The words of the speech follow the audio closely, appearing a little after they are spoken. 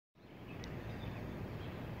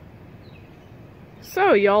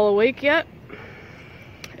So, y'all awake yet?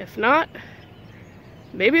 If not,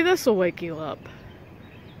 maybe this will wake you up.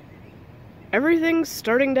 Everything's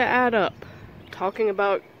starting to add up. Talking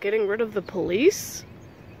about getting rid of the police?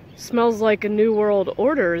 Smells like a new world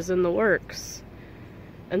order is in the works.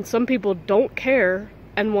 And some people don't care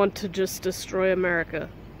and want to just destroy America.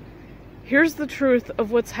 Here's the truth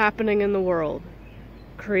of what's happening in the world.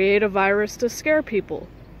 Create a virus to scare people.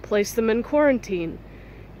 Place them in quarantine.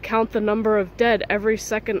 Count the number of dead every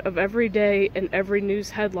second of every day in every news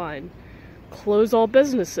headline. Close all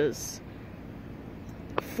businesses.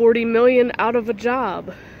 40 million out of a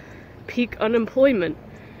job. Peak unemployment.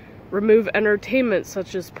 Remove entertainment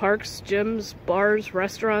such as parks, gyms, bars,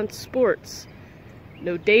 restaurants, sports.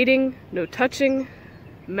 No dating, no touching.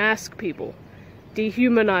 Mask people.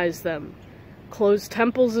 Dehumanize them. Close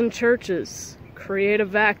temples and churches. Create a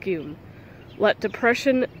vacuum. Let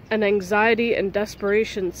depression and anxiety and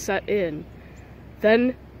desperation set in.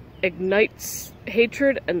 Then ignites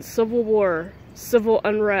hatred and civil war, civil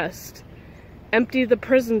unrest. Empty the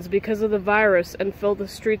prisons because of the virus and fill the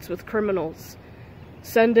streets with criminals.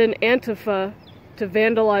 Send in Antifa to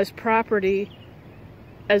vandalize property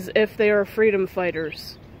as if they are freedom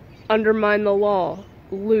fighters. Undermine the law,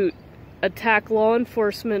 loot, attack law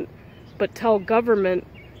enforcement, but tell government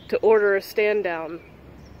to order a stand down.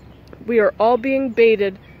 We are all being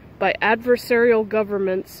baited by adversarial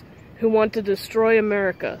governments who want to destroy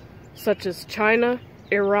America, such as China,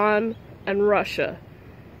 Iran, and Russia.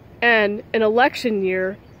 And in election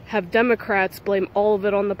year, have Democrats blame all of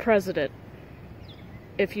it on the president.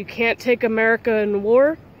 If you can't take America in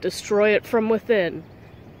war, destroy it from within.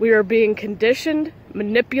 We are being conditioned,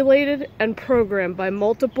 manipulated, and programmed by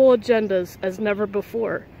multiple agendas as never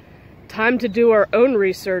before. Time to do our own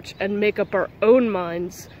research and make up our own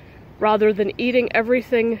minds, rather than eating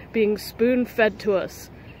everything being spoon-fed to us.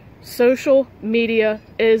 Social media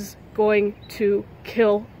is going to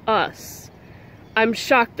kill us. I'm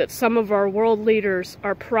shocked that some of our world leaders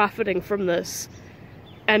are profiting from this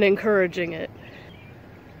and encouraging it.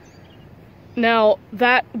 Now,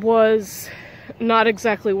 that was not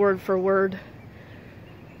exactly word for word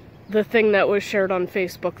the thing that was shared on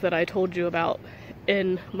Facebook that I told you about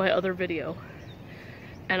in my other video.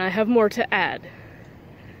 And I have more to add.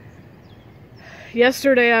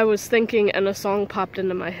 Yesterday I was thinking and a song popped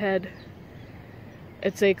into my head.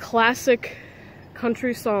 It's a classic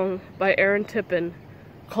country song by Aaron Tippin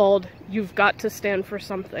called You've Got to Stand for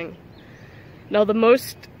Something. Now the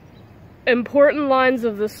most important lines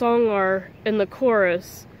of the song are in the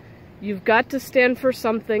chorus, you've got to stand for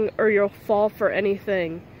something or you'll fall for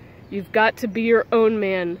anything. You've got to be your own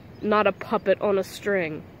man, not a puppet on a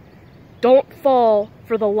string. Don't fall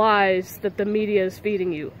for the lies that the media is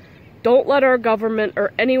feeding you. Don't let our government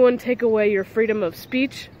or anyone take away your freedom of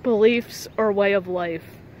speech, beliefs, or way of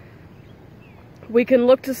life. We can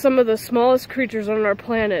look to some of the smallest creatures on our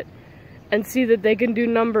planet and see that they can do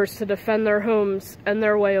numbers to defend their homes and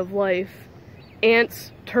their way of life.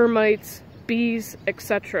 Ants, termites, bees,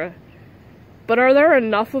 etc. But are there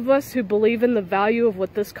enough of us who believe in the value of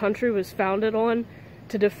what this country was founded on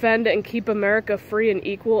to defend and keep America free and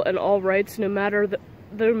equal in all rights, no matter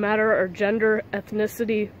our gender,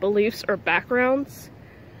 ethnicity, beliefs, or backgrounds?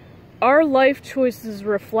 Our life choices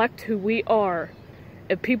reflect who we are.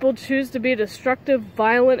 If people choose to be destructive,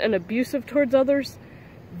 violent, and abusive towards others,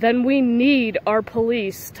 then we need our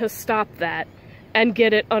police to stop that and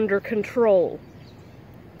get it under control.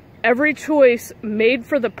 Every choice made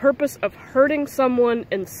for the purpose of hurting someone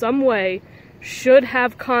in some way should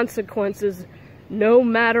have consequences, no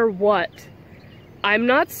matter what. I'm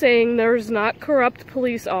not saying there's not corrupt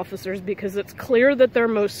police officers, because it's clear that there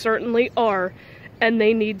most certainly are, and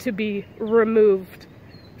they need to be removed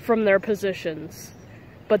from their positions.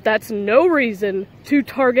 But that's no reason to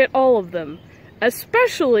target all of them,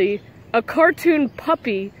 especially a cartoon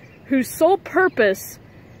puppy whose sole purpose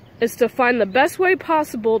is to find the best way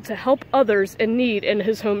possible to help others in need in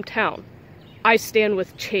his hometown. I stand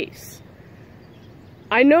with Chase.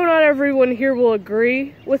 I know not everyone here will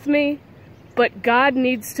agree with me, but God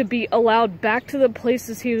needs to be allowed back to the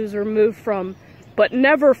places he was removed from, but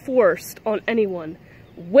never forced on anyone.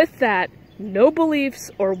 With that, no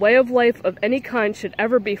beliefs or way of life of any kind should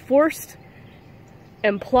ever be forced,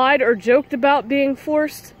 implied, or joked about being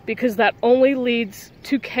forced, because that only leads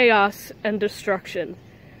to chaos and destruction.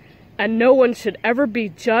 And no one should ever be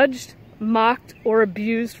judged, mocked, or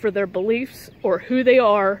abused for their beliefs or who they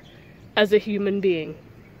are as a human being.